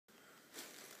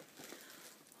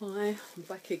Hi, I'm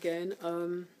back again.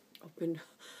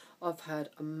 I've had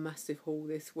a massive haul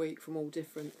this week from all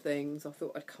different things. I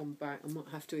thought I'd come back. I might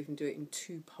have to even do it in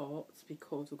two parts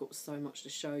because I've got so much to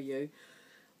show you.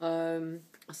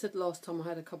 I said last time I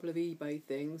had a couple of eBay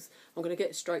things. I'm going to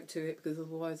get straight to it because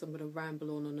otherwise I'm going to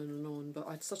ramble on and on and on. But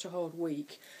I had such a hard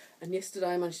week, and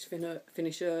yesterday I managed to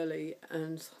finish early,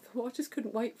 and I thought I just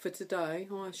couldn't wait for today.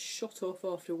 I shot off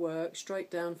after work,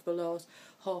 straight down for the last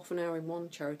half an hour in one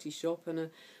charity shop and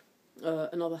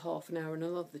another half an hour in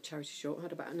another charity shop. I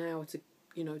had about an hour to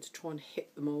try and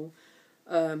hit them all.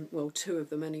 Well, two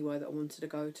of them anyway that I wanted to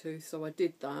go to, so I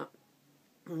did that.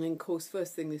 And then, of course,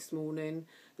 first thing this morning,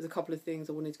 there's a couple of things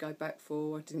I wanted to go back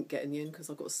for. I didn't get in the end because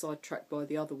I got sidetracked by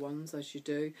the other ones, as you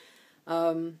do.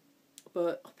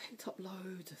 But I picked up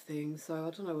loads of things, so I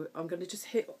don't know. I'm going to just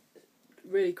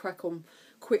really crack on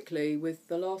quickly with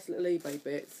the last little eBay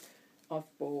bits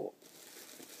I've bought.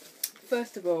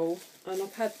 First of all, and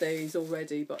I've had these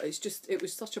already, but it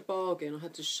was such a bargain I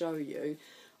had to show you.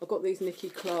 I got these Nicky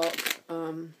Clark,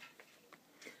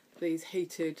 these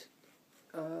heated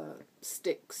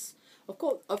sticks. I've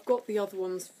got the other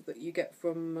ones that you get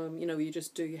from you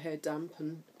just do your hair damp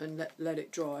and let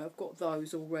it dry. I've got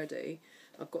those already.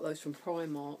 I've got those from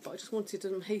Primark, but I just wanted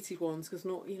them heated ones because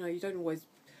you don't always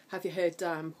have your hair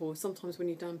damp, or sometimes when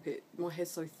you damp it, my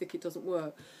hair's so thick it doesn't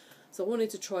work. So I wanted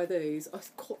to try these. I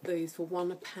got these for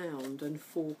 £1 and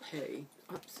 4p.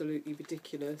 Absolutely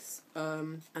ridiculous.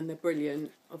 And they're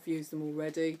brilliant. I've used them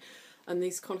already. And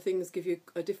these kind of things give you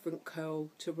a different curl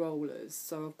to rollers.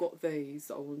 So I've got these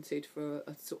that I wanted for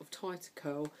a sort of tighter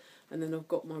curl. And then I've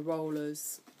got my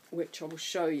rollers, which I will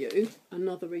show you.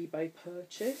 Another eBay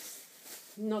purchase.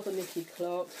 Another Nicky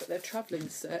Clark, but they're travelling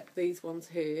set. These ones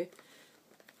here.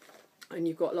 And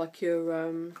you've got like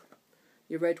your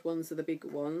red ones are the bigger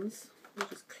ones. You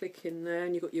just click in there,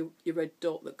 and you've got your red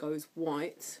dot that goes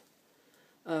white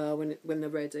when they're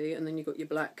ready, and then you've got your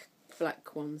black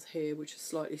ones here, which are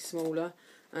slightly smaller,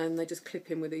 and they just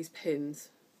clip in with these pins.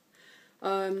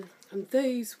 And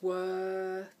these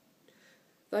were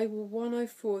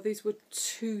 104. These were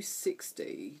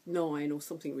 269 or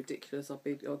something ridiculous. I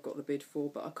got the bid for,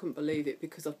 but I couldn't believe it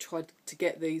because I've tried to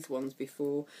get these ones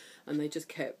before, and they just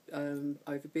kept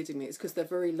overbidding me. It's because they're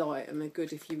very light and they're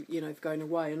good if you're going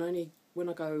away. And when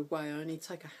I go away, I only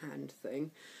take a hand thing.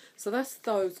 So that's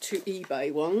those two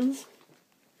eBay ones.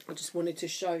 I just wanted to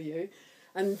show you.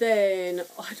 And then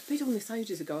I had a bid on this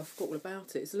ages ago. I forgot all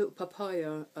about it. It's a little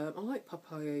papaya. I like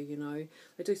papaya. They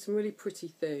do some really pretty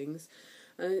things.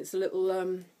 And it's a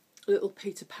little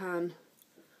Peter Pan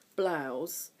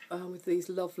blouse with these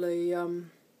lovely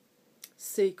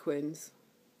sequins.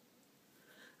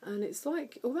 And it's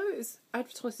like, although it's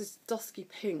advertised as dusky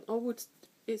pink,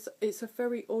 it's a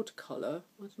very odd colour.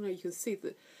 I don't know, you can see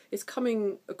that it's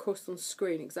coming across on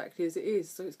screen exactly as it is.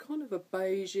 So it's kind of a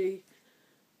beigey,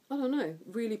 I don't know,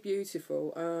 really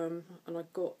beautiful. And I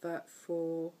got that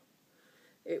for...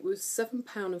 It was £7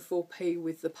 and 4p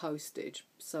with the postage,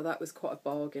 so that was quite a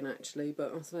bargain actually. But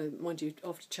I don't know, mind you,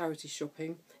 after charity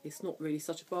shopping, it's not really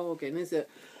such a bargain, is it?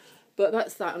 But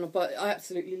that's that, but I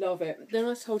absolutely love it. Then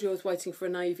I told you I was waiting for a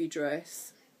navy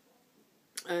dress,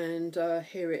 and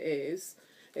here it is.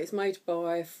 It's made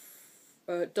by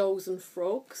Dolls and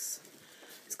Frogs.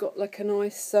 It's got like a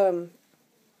nice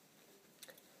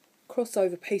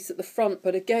crossover piece at the front,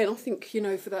 but again, I think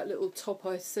for that little top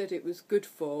I said it was good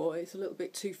for, it's a little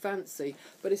bit too fancy,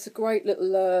 but it's a great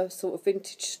little sort of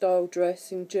vintage style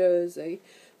dress in jersey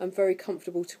and very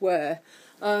comfortable to wear.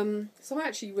 So I'm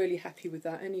actually really happy with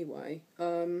that anyway.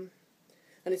 And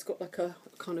it's got like a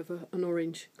kind of an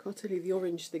orange, can't tell you the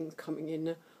orange things coming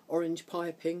in, orange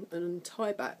piping and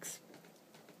tie backs.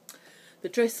 The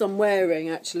dress I'm wearing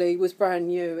actually was brand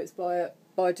new. It's by a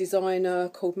designer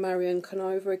called Marion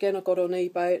Canova. Again, I got on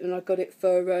eBay and I got it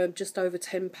for just over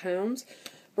 £10,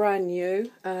 brand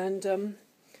new, and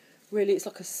really it's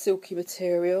like a silky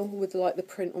material with like the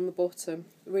print on the bottom,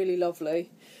 really lovely.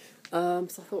 So I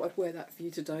thought I'd wear that for you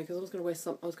today because I was going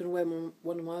to wear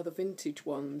one of my other vintage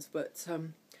ones, but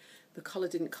the colour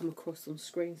didn't come across on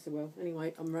screen so well.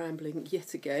 Anyway, I'm rambling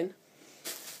yet again.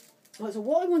 Right, so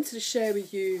what I wanted to share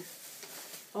with you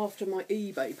after my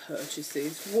eBay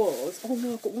purchases was... Oh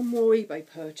no, I've got one more eBay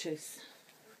purchase.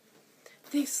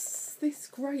 This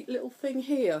great little thing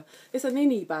here. It's an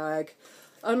innie bag.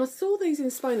 And I saw these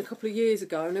in Spain a couple of years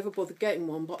ago. I never bothered getting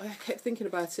one, but I kept thinking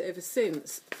about it ever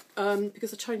since.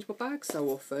 Because I change my bag so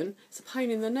often. It's a pain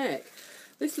in the neck.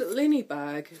 This little innie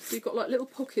bag. So you've got like little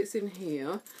pockets in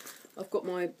here. I've got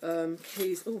my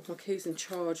keys. Oh, my keys and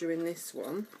charger in this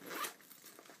one.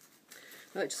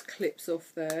 That just clips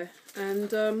off there,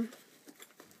 and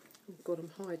God,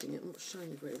 I'm hiding it. I'm not showing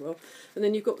you very well. And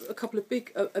then you've got a couple of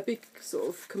a big sort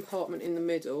of compartment in the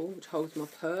middle, which holds my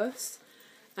purse,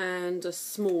 and a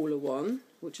smaller one,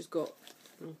 which has got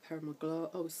a pair of my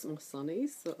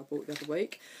sunnies that I bought the other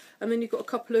week. And then you've got a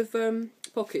couple of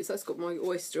pockets. That's got my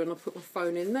Oyster, and I put my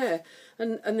phone in there.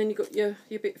 And then you've got your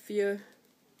bit for your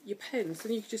pens.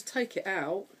 And you can just take it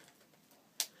out.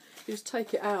 You just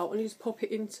take it out and you just pop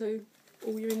it into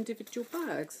all your individual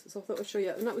bags. So I thought I'd show you.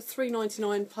 And that was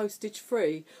 $3.99 postage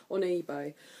free on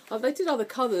eBay. They did other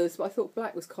colours, but I thought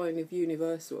black was kind of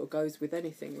universal, or goes with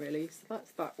anything really. So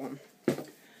that's that one.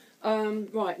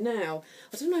 Right, now,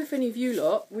 I don't know if any of you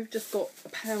lot, we've just got a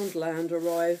Poundland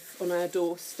arrive on our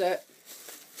doorstep.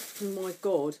 Oh my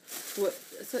God. Well,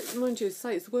 so, mind you,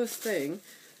 say it's the worst thing,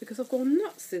 because I've got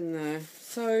nuts in there.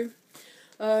 So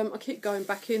I keep going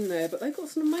back in there, but they've got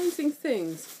some amazing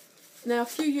things. Now, a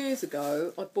few years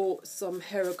ago, I bought some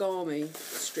herigami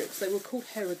strips. They were called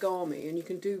herigami, and you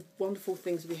can do wonderful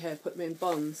things with your hair, put them in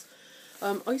buns.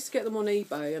 I used to get them on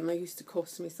eBay, and they used to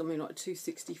cost me something like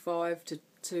 $2.65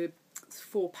 to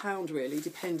 £4 really,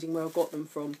 depending where I got them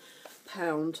from.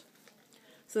 £1.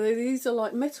 So these are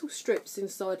like metal strips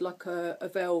inside like a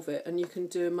velvet, and you can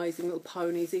do amazing little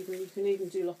ponies. You can even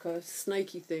do like a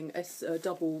snaky thing, a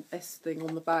double S thing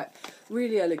on the back.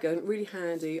 Really elegant, really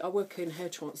handy. I work in hair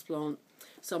transplant,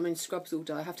 so I'm in scrubs all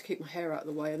day. I have to keep my hair out of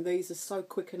the way, and these are so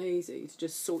quick and easy to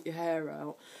just sort your hair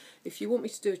out. If you want me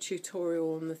to do a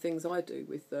tutorial on the things I do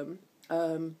with them,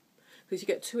 because you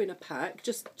get 2 in a pack,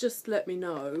 just let me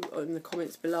know in the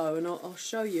comments below, and I'll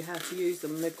show you how to use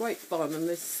them. They're great fun, and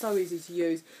they're so easy to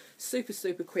use, super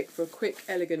quick for a quick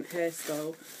elegant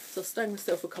hairstyle. So I'll stang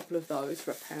myself a couple of those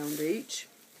for £1 each.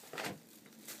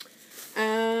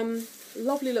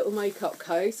 Lovely little makeup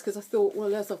case, because I thought,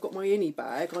 well, as I've got my innie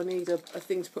bag, I need a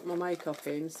thing to put my makeup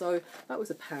in. So that was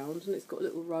 £1, and it's got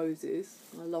little roses.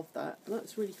 I love that.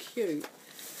 That's really cute.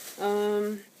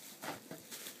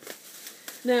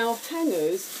 Now,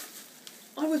 hangers,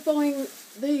 I was buying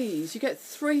these. You get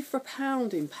 3 for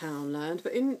 £1 in Poundland,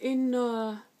 but in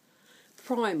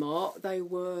Primark they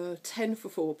were 10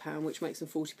 for £4, which makes them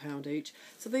 £40 each.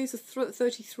 So these are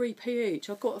 33p each.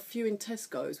 I've got a few in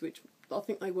Tesco's, which I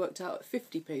think they worked out at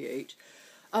 50p each.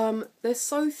 They're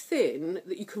so thin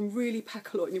that you can really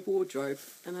pack a lot in your wardrobe,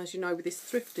 and as you know, with this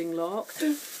thrifting lark,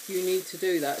 you need to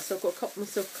do that. So I've got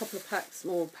myself a couple of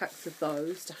more packs of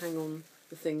those to hang on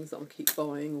the things that I keep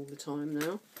buying all the time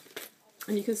now.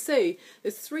 And you can see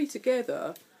there's 3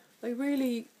 together. They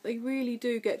really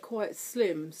do get quite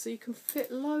slim, so you can fit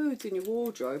loads in your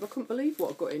wardrobe. I couldn't believe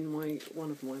what I got in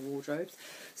one of my wardrobes.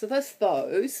 So that's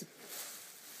those.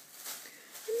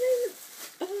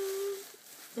 And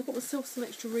then I've got myself some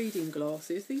extra reading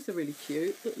glasses. These are really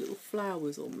cute. Got little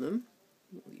flowers on them.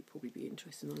 You'd probably be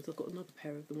interested in those. I've got another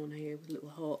pair of them on here with little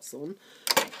hearts on.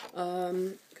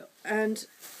 And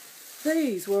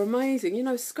these were amazing. You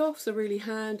know, scarves are really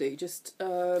handy just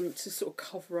to sort of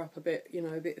cover up a bit, you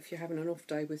know, a bit if you're having an off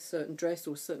day with certain dress,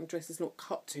 or certain dress is not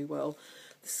cut too well.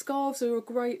 The scarves are a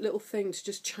great little thing to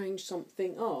just change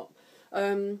something up.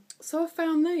 So I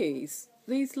found these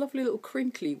lovely little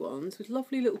crinkly ones with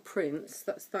lovely little prints.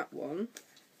 That's that one.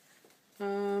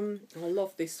 I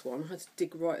love this one. I had to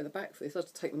dig right at the back for this. I had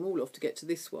to take them all off to get to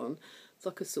this one. It's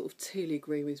like a sort of tealy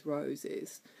green with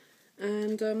roses.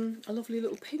 And a lovely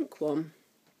little pink one.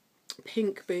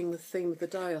 Pink being the theme of the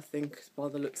day, I think, by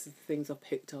the looks of the things I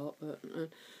picked up.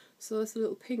 So there's a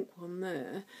little pink one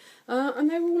there. And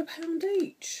they're all £1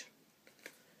 each.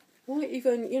 Might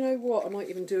even, you know what? I might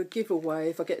even do a giveaway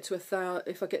if I get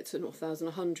to not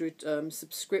 100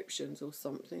 subscriptions or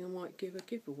something. I might give a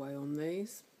giveaway on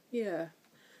these. Yeah,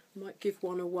 I might give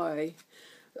one away.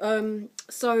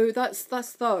 So that's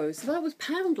those. So that was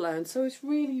Poundland. So it's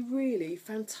really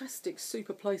fantastic,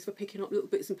 super place for picking up little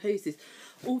bits and pieces.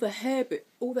 All the hair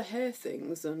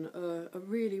things and are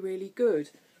really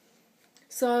good.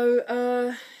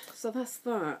 So so that's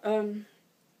that.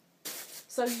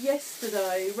 So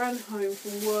yesterday ran home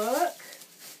from work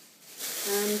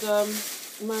and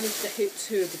managed to hit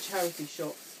 2 of the charity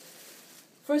shops.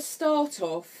 For a start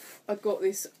off, I got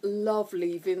this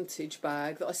lovely vintage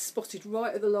bag that I spotted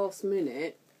right at the last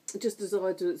minute, just as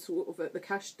I did sort of at the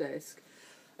cash desk,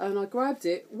 and I grabbed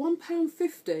it.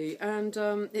 £1.50, and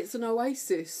it's an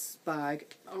Oasis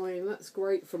bag. I mean, that's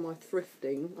great for my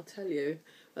thrifting, I tell you.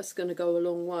 That's going to go a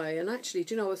long way. And actually,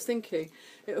 do you know, I was thinking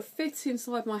it'll fit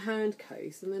inside my hand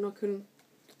case, and then I can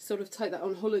sort of take that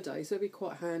on holiday, so it'll be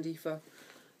quite handy for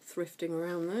thrifting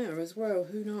around there as well.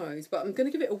 Who knows? But I'm going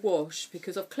to give it a wash,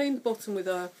 because I've cleaned the bottom with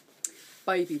a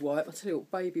baby wipe. I tell you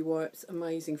what, baby wipe's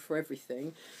amazing for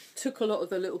everything. Took a lot of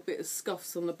the little bit of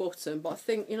scuffs on the bottom, but I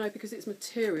think, you know, because it's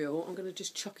material, I'm going to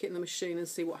just chuck it in the machine and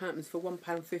see what happens for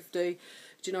 £1.50. Do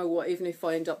you know what? Even if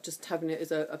I end up just having it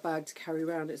as a bag to carry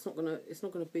around, it's not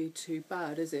gonna be too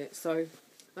bad, is it? So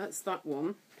that's that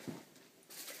one.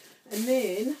 And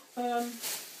then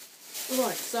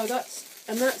right, so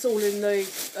that's all in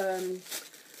the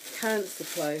cancer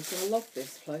place. And I love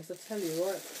this place, I tell you,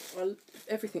 right?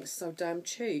 Everything's so damn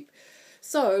cheap.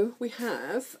 So we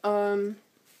have a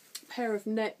pair of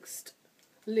Next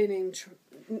linen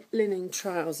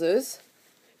trousers,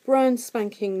 brand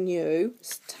spanking new,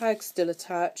 tag still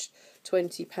attached,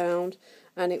 £20,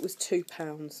 and it was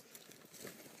 £2.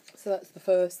 So that's the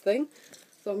first thing.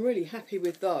 So I'm really happy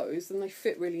with those, and they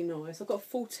fit really nice. I've got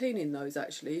 14 in those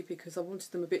actually because I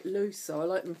wanted them a bit looser. I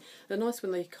like them. They're nice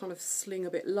when they kind of sling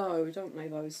a bit low, don't they?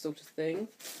 Those sort of thing.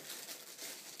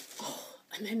 Oh,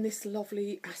 and then this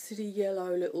lovely acidy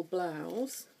yellow little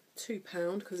blouse,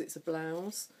 £2 because it's a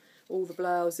blouse. All the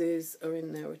blouses are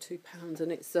in there are £2,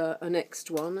 and it's a Next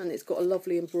one, and it's got a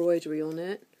lovely embroidery on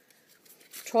it.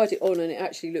 Tried it on and it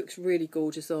actually looks really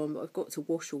gorgeous on, but I've got to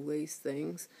wash all these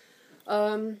things.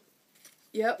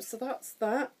 Yep, so that's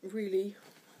that. Really,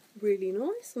 really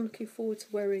nice. I'm looking forward to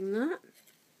wearing that.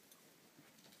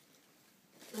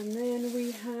 And then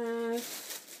we have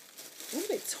one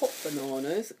bit top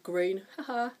bananas, green.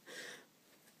 Haha.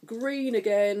 Green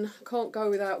again. Can't go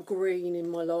without green in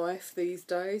my life these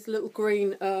days. Little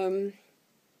green,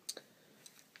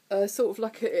 sort of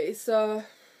like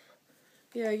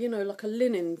yeah, you know, like a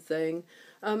linen thing.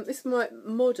 This might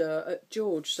modder at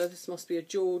George, so this must be a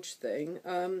George thing.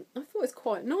 I thought it's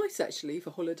quite nice actually for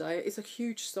holiday. It's a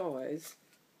huge size.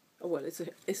 Oh, well,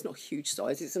 it's not a huge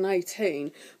size. It's an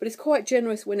 18, but it's quite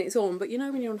generous when it's on. But you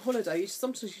know, when you're on holiday,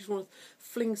 sometimes you just want to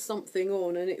fling something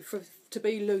on and to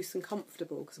be loose and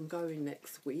comfortable. Because I'm going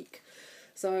next week,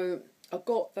 so I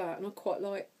got that, and I quite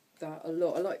like that a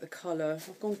lot. I like the colour.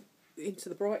 I've gone into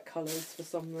the bright colours for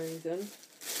some reason.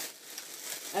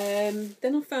 Then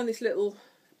I found this little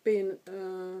bin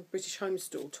British Home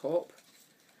Store top,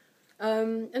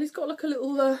 and it's got like a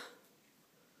little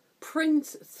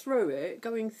print through it,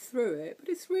 going through it, but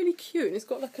it's really cute, and it's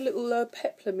got like a little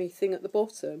peplumy thing at the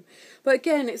bottom. But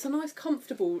again, it's a nice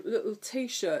comfortable little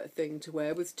t-shirt thing to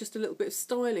wear with just a little bit of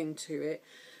styling to it.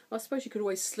 I suppose you could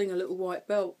always sling a little white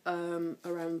belt around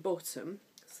the bottom.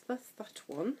 So that's that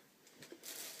one.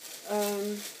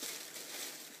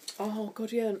 Oh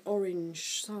god, yeah, an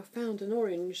orange. So I found an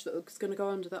orange that was going to go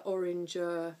under that orange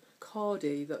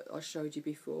cardi that I showed you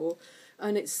before,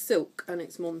 and it's silk and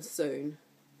it's monsoon.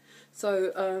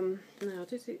 So now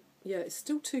did it? Yeah, it's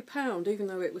still £2 even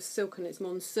though it was silk and it's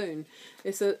monsoon.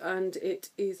 And it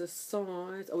is a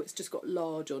size. Oh, it's just got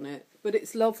large on it, but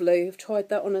it's lovely. I've tried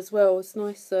that on as well. It's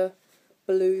nice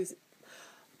blues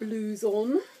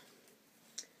on.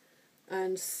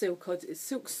 And silk,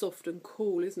 silk's soft and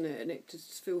cool, isn't it? And it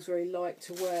just feels very light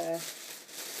to wear.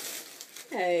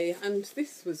 Hey, and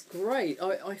this was great.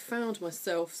 I found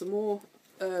myself some more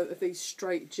of these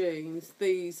straight jeans.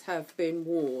 These have been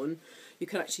worn. You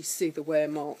can actually see the wear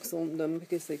marks on them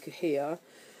because they could hear.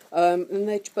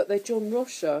 But they're John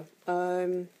Rosher.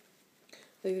 They've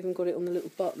even got it on the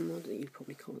little button. You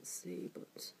probably can't see,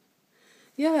 but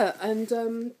yeah, and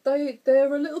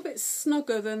they're a little bit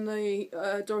snugger than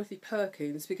the Dorothy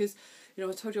Perkins because, you know,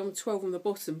 I told you I'm 12 on the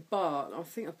bottom, but I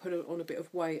think I put on a bit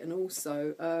of weight, and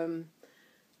also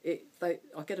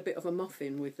I get a bit of a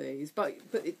muffin with these, but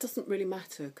it doesn't really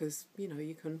matter because, you know,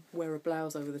 you can wear a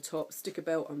blouse over the top, stick a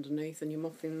belt underneath, and your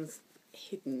muffin's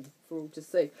hidden for all to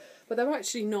see. But they're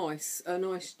actually nice, a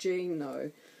nice jean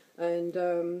though,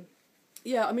 and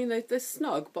yeah, I mean they're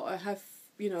snug, but I have,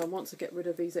 you know, once I get rid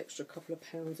of these extra couple of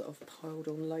pounds that I've piled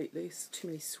on lately, it's too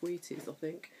many sweeties I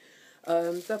think,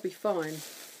 they'll be fine.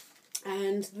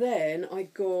 And then I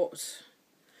got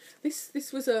this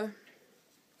was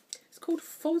it's called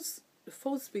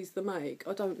Fosby's the make.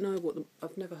 I don't know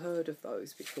I've never heard of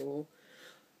those before.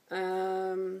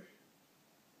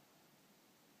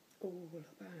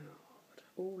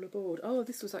 All aboard. Oh,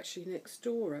 this was actually next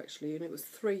door actually, and it was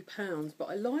 £3, but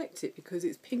I liked it because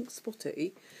it's pink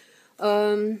spotty.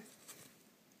 And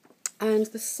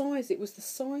the size, it was the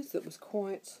size that was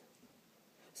quite,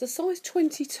 it's a size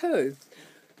 22,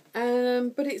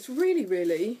 but it's really,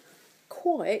 really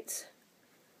quite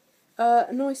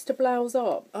nice to blouse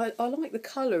up. I like the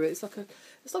colour. It's like a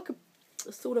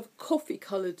sort of coffee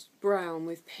coloured brown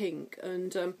with pink,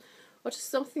 and I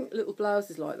think little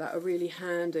blouses like that are really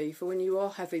handy for when you are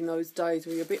having those days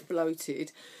where you're a bit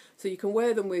bloated. So you can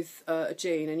wear them with a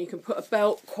jean, and you can put a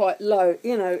belt quite low,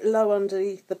 you know, low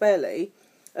underneath the belly,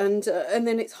 and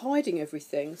then it's hiding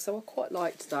everything, so I quite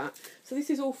liked that. So this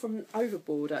is all from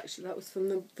Overboard, actually. That was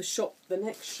from the shop, the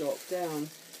next shop down.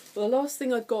 Well, the last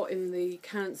thing I got in the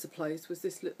cancer place was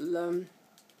this little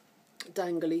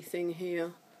dangly thing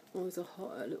here. Oh, it's a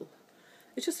little.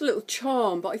 It's just a little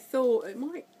charm, but I thought it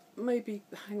might maybe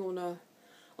hang on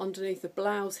underneath the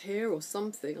blouse here or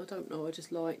something. I don't know. I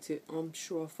just liked it. I'm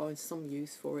sure I'll find some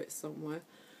use for it somewhere.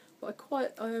 But I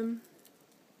quite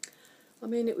I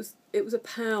mean, it was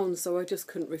 £1, so I just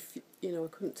couldn't I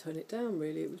couldn't turn it down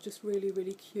really. It was just really,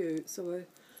 really cute. So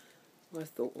I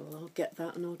thought, well, I'll get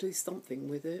that and I'll do something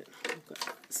with it.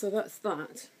 So that's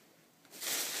that.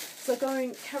 So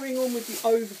carrying on with the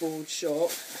Overboard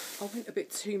shop, I went a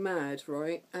bit too mad,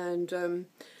 right? And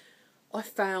I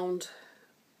found,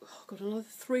 another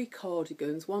 3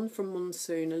 cardigans, one from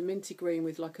Monsoon, a minty green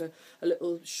with like a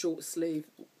little short sleeve,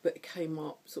 but it came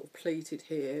up sort of pleated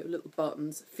here, little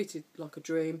buttons, fitted like a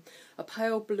dream, a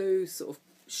pale blue sort of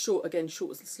short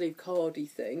sleeve cardi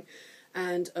thing,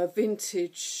 and a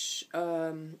vintage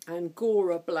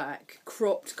Angora black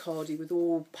cropped cardi with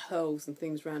all pearls and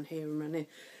things around here and around here.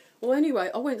 Well, anyway,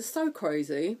 I went so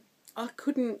crazy.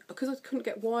 Because I couldn't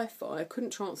get Wi-Fi, I couldn't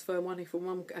transfer money from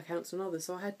one account to another,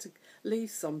 so I had to leave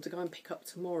some to go and pick up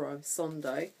tomorrow,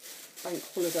 Sunday, bank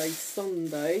holiday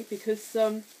Sunday, because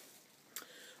I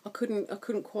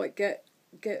couldn't quite get.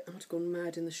 I'd gone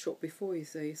mad in the shop before, you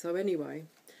see. So anyway,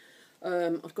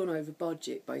 I've gone over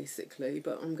budget basically,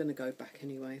 but I'm going to go back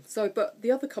anyway. So, but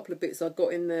the other couple of bits I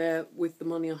got in there with the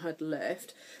money I had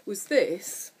left was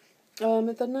this.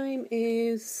 The name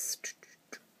is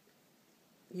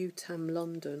UTAM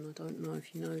London. I don't know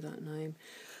if you know that name.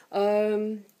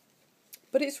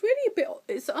 But it's really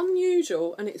it's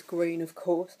unusual, and it's green, of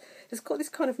course. It's got this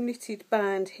kind of knitted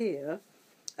band here,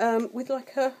 with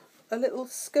like a little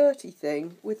skirty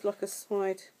thing with like a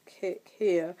side kick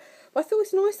here. But I thought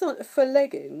it was nice for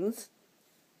leggings,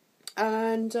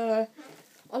 and I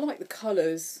like the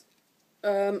colours.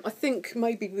 I think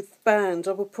maybe with band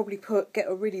I would probably get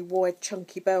a really wide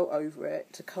chunky belt over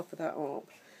it to cover that up.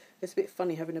 It's a bit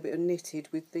funny having a bit of knitted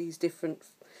with these different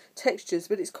textures,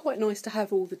 but it's quite nice to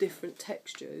have all the different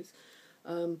textures.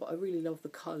 But I really love the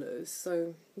colours.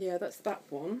 So, yeah, that's that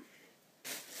one.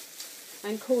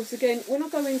 And, of course, again, when I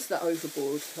go into that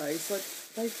Overboard place,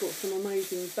 they've got some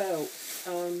amazing belts.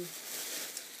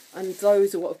 And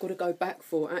those are what I've got to go back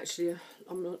for. Actually,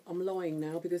 I'm lying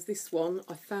now, because this one,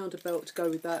 I found a belt to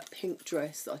go with that pink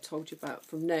dress that I told you about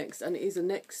from Next. And it is a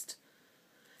Next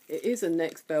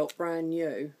belt, brand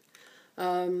new.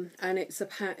 And it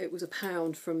was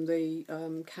 £1 from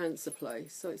the cancer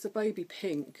place, so it's a baby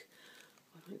pink.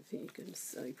 I don't think you can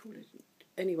see, probably.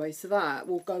 Anyway, so that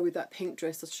will go with that pink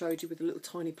dress I showed you with the little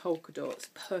tiny polka dots.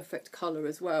 Perfect colour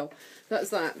as well. That's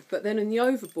that. But then in the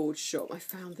Overboard shop, I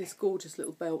found this gorgeous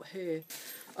little belt here.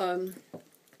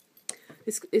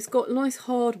 It's got nice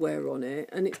hardware on it,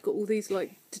 and it's got all these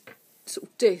like sort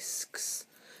of discs,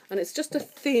 and it's just a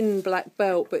thin black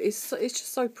belt, but it's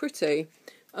just so pretty.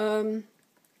 So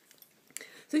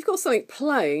if you've got something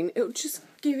plain, it'll just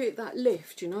give it that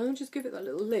lift, just give it that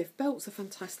little lift. Belts are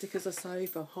fantastic, as I say,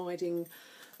 for hiding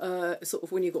sort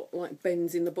of when you've got like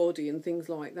bends in the body and things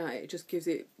like that. It just gives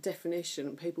it definition,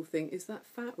 and people think, is that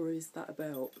fat or is that a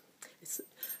belt?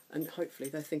 And hopefully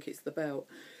they think it's the belt.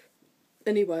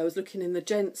 Anyway, I was looking in the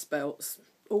gents' belts.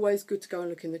 Always good to go and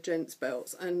look in the gents'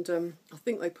 belts, and I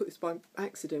think they put this by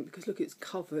accident, because look, it's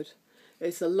covered.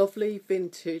 It's a lovely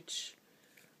vintage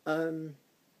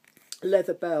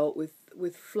leather belt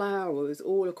with flowers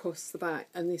all across the back,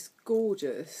 and this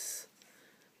gorgeous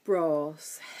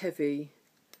brass heavy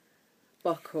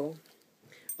buckle.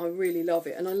 I really love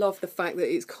it, and I love the fact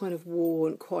that it's kind of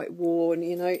quite worn.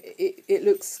 It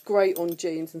looks great on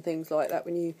jeans and things like that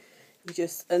when you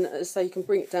just, and so you can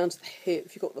bring it down to the hip.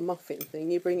 If you've got the muffin thing,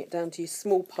 you bring it down to your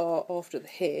small part after the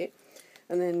hip,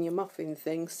 and then your muffin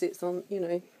thing sits on,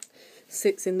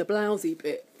 sits in the blousey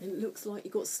bit. It looks like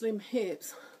you've got slim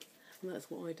hips. And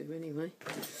that's what I do anyway.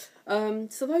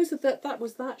 So that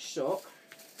was that shop.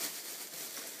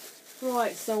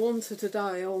 Right, so on to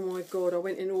today. Oh my God, I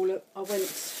went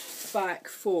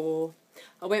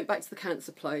back to the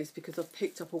cancer place, because I've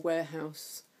picked up a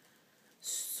warehouse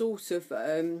sort of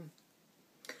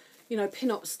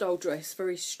pin-up style dress,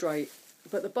 very straight,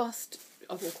 but the bust,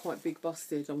 I've got quite big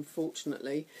busted,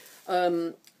 unfortunately.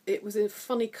 it was a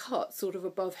funny cut sort of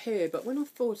above here, but when I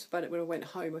thought about it when I went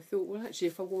home, I thought, well, actually,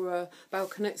 if I wore a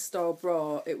balconette style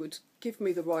bra, it would give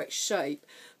me the right shape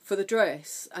for the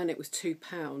dress, and it was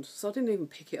 £2. So I didn't even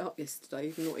pick it up yesterday,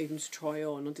 even not even to try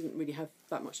on. I didn't really have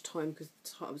that much time because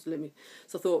I was limited.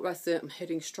 So I thought, that's it, I'm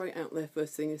heading straight out there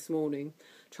first thing this morning.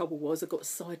 Trouble was, I got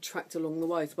sidetracked along the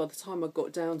way, so by the time I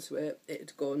got down to it, it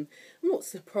had gone. I'm not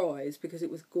surprised because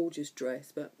it was a gorgeous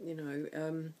dress, but, you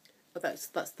know, but that's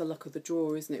the luck of the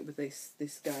draw, isn't it, with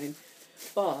this game?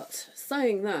 But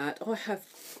saying that, I've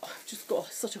just got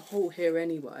such a haul here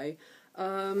anyway,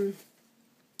 and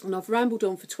I've rambled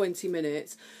on for 20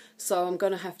 minutes, so I'm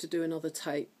going to have to do another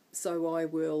tape. So I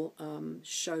will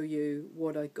show you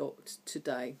what I got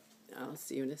today. I'll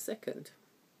see you in a second.